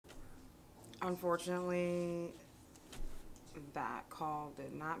Unfortunately, that call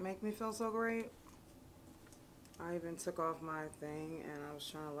did not make me feel so great. I even took off my thing and I was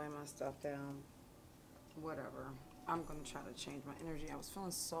trying to lay my stuff down. Whatever. I'm going to try to change my energy. I was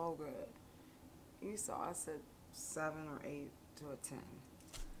feeling so good. You saw I said 7 or 8 to a 10.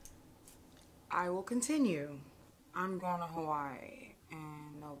 I will continue. I'm going to Hawaii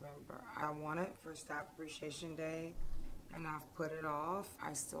in November. I want it for Staff Appreciation Day, and I've put it off.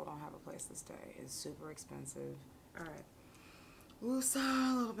 I still don't have a place to stay. It's super expensive. All right.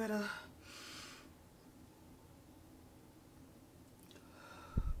 Woosah, a little bit of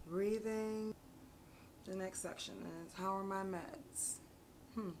breathing. The next section is, how are my meds?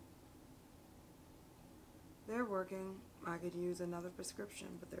 They're working. I could use another prescription,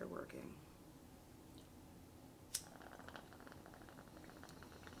 but they're working.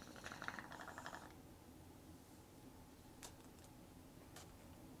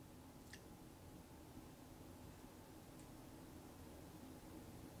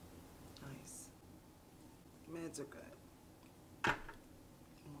 Nice. Meds are good.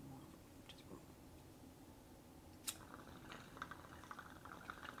 One more. Just one.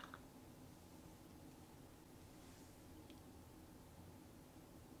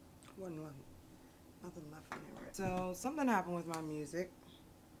 Nothing left in there. So something happened with my music.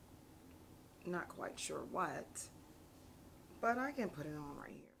 Not quite sure what, but I can put it on right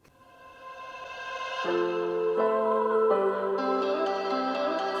here.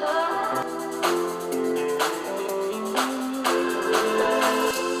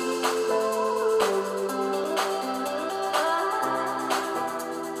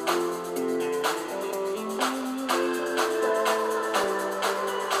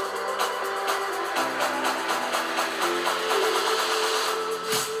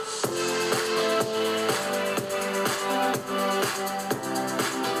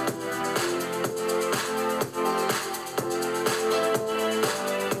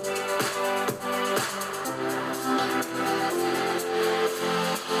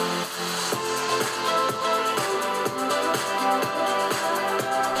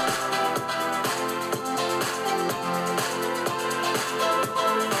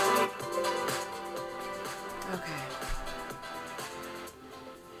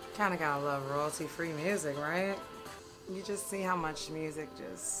 Kind of gotta love royalty-free music, right? You just see how much music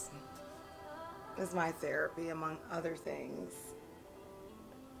just is my therapy, among other things.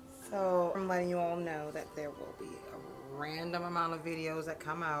 So I'm letting you all know that there will be a random amount of videos that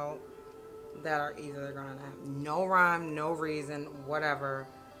come out that are either gonna have no rhyme, no reason, whatever.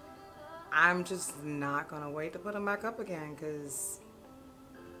 I'm just not gonna wait to put them back up again, because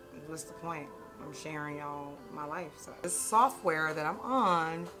what's the point? I'm sharing y'all my life. So this software that I'm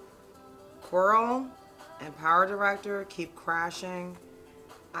on, Quirl and Power Director, keep crashing.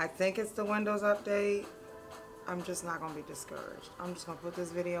 I think it's the Windows update. I'm just not gonna be discouraged. I'm just gonna put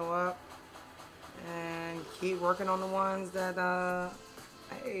this video up and keep working on the ones that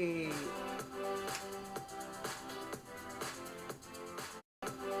hey,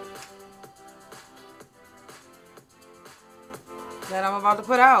 that I'm about to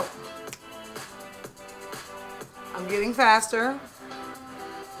put out. I'm getting faster,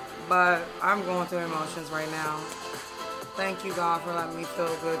 but I'm going through emotions right now. Thank you, God, for letting me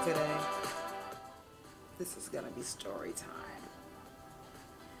feel good today. This is gonna be story time.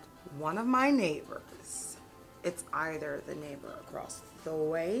 One of my neighbors, it's either the neighbor across the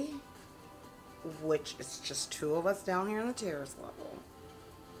way, which is just 2 of us down here on the terrace level,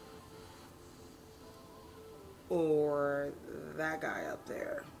 or that guy up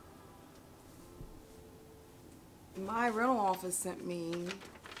there. My rental office sent me,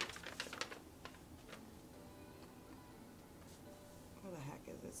 where the heck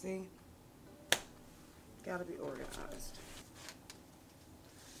is it? See? Gotta be organized.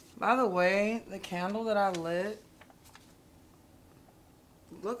 By the way, the candle that I lit,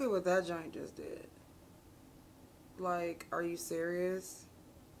 look at what that joint just did. Like, are you serious?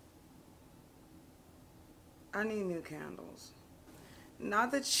 I need new candles.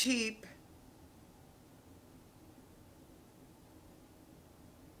 Not the cheap.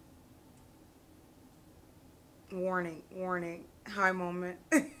 Warning, warning, high moment.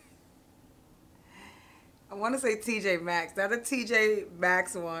 I want to say TJ Maxx. They're the TJ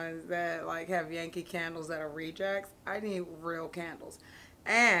Maxx ones that like have Yankee candles that are rejects. I need real candles.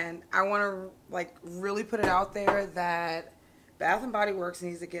 And I want to like really put it out there that Bath and Body Works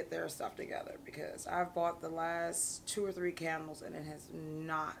needs to get their stuff together, because I've bought the last 2 or 3 candles and it has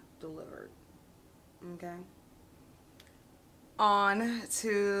not delivered. Okay. On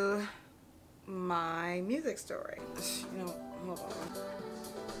to my music story. You know, hold on.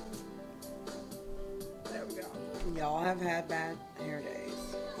 Y'all have had bad hair days.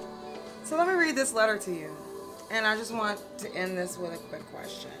 So let me read this letter to you. And I just want to end this with a quick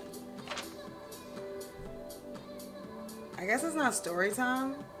question. I guess it's not story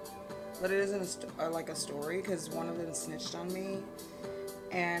time, but it isn't like a story, because one of them snitched on me.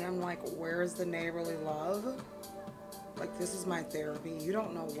 And I'm like, where's the neighborly love? Like, this is my therapy. You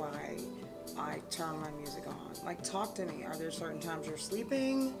don't know why I turn my music on. Like, talk to me. Are there certain times you're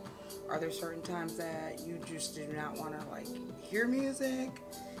sleeping? Are there certain times that you just do not want to, like, hear music?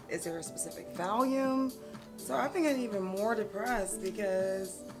 Is there a specific volume? So I've been getting even more depressed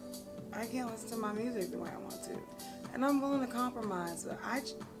because I can't listen to my music the way I want to. And I'm willing to compromise, but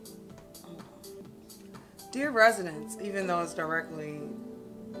hold on. Dear residents, even though it's directly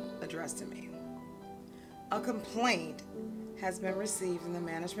addressed to me, a complaint has been received in the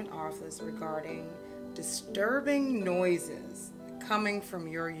management office regarding disturbing noises coming from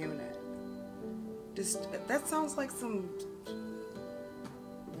your unit. That sounds like some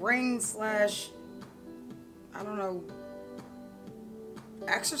ring slash, I don't know,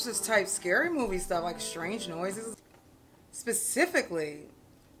 Exorcist type scary movie stuff, like strange noises. Specifically,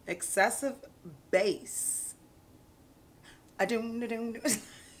 excessive bass.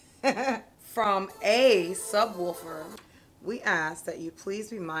 From a subwoofer. We ask that you please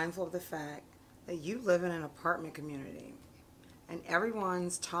be mindful of the fact that you live in an apartment community and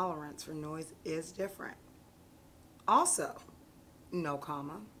everyone's tolerance for noise is different. Also, no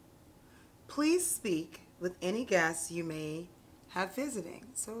comma, please speak with any guests you may have visiting.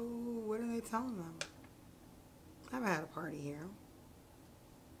 So what are they telling them? I haven't had a party here.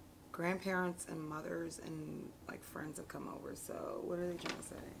 Grandparents and mothers and like friends have come over, so what are they trying to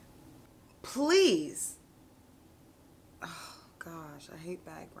say? Please. Oh gosh, I hate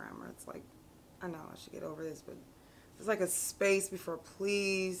bad grammar. It's like, I know I should get over this, but there's like a space before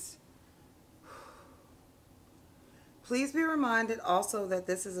please. Please be reminded also that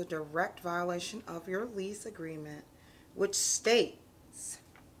this is a direct violation of your lease agreement, which states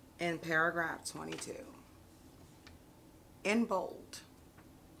in paragraph 22, in bold,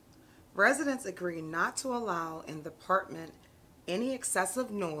 residents agree not to allow in the apartment any excessive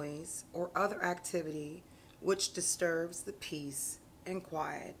noise or other activity which disturbs the peace and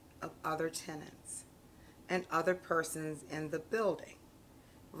quiet of other tenants and other persons in the building.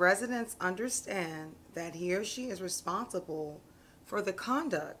 Residents understand that he or she is responsible for the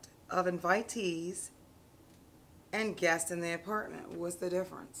conduct of invitees and guests in the apartment. What's the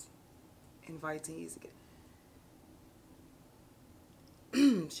difference? Invitees again.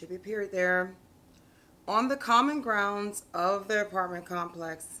 Should be a period there. On the common grounds of the apartment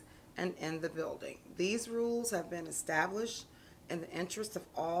complex and in the building. These rules have been established in the interest of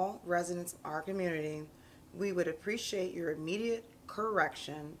all residents of our community. We would appreciate your immediate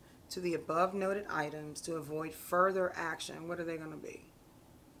correction to the above noted items to avoid further action. What are they going to be?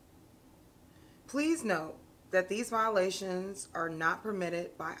 Please note that these violations are not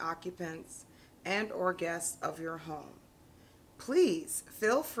permitted by occupants and or guests of your home. Please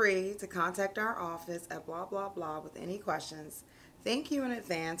feel free to contact our office at blah blah blah with any questions. Thank you in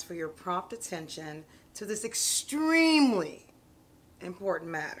advance for your prompt attention to this extremely important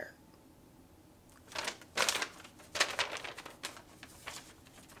matter.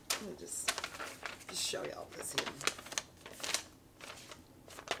 Let me just show y'all this here.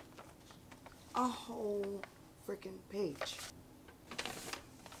 A whole freaking page.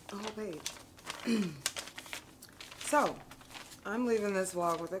 A whole page. So, I'm leaving this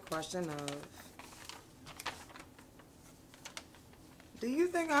vlog with a question of, do you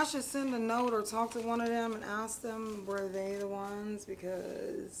think I should send a note or talk to one of them and ask them were they the ones?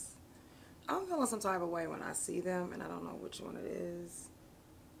 Because I'm feeling some type of way when I see them and I don't know which one it is.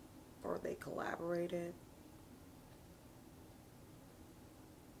 Or they collaborated.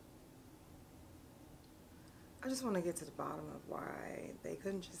 I just want to get to the bottom of why they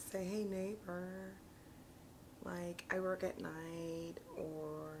couldn't just say, hey neighbor, like I work at night,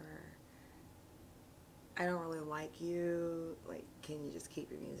 or I don't really like you, like can you just keep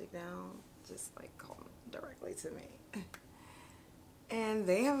your music down? Just like call them directly to me. And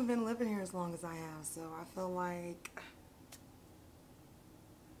they haven't been living here as long as I have, so I feel like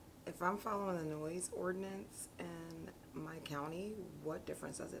if I'm following the noise ordinance in my county, what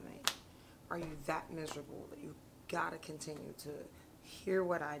difference does it make? Are you that miserable that you gotta continue to hear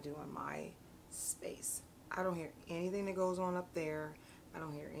what I do in my space? I don't hear anything that goes on up there. I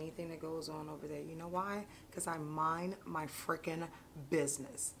don't hear anything that goes on over there. You know why? Because I mind my freaking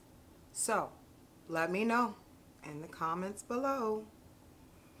business. So, let me know in the comments below.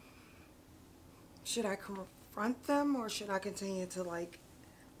 Should I confront them or should I continue to like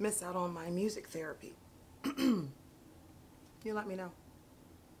miss out on my music therapy? you let me know.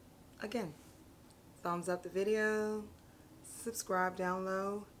 Again, thumbs up the video, subscribe down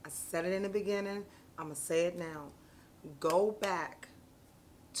low. I said it in the beginning, I'm going to say it now. Go back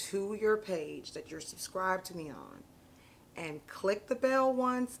to your page that you're subscribed to me on and click the bell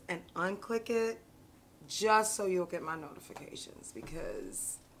once and unclick it just so you'll get my notifications,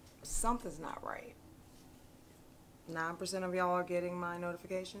 because something's not right. 9% of y'all are getting my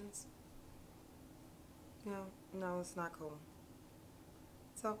notifications. No, it's not cool.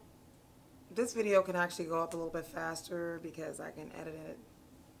 So this video can actually go up a little bit faster because I can edit it.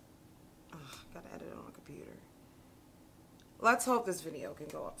 Gotta edit it on a computer. Let's hope this video can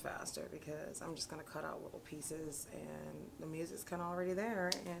go up faster, because I'm just gonna cut out little pieces and the music's kind of already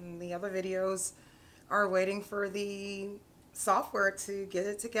there, and the other videos are waiting for the software to get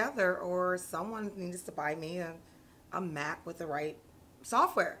it together, or someone needs to buy me a Mac with the right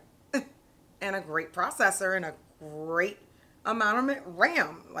software and a great processor and a great amount of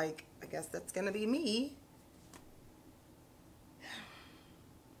RAM. Like, I guess that's gonna be me.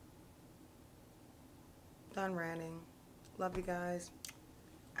 Done ranting. Love you guys.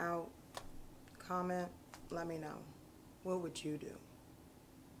 Out. Comment. Let me know. What would you do?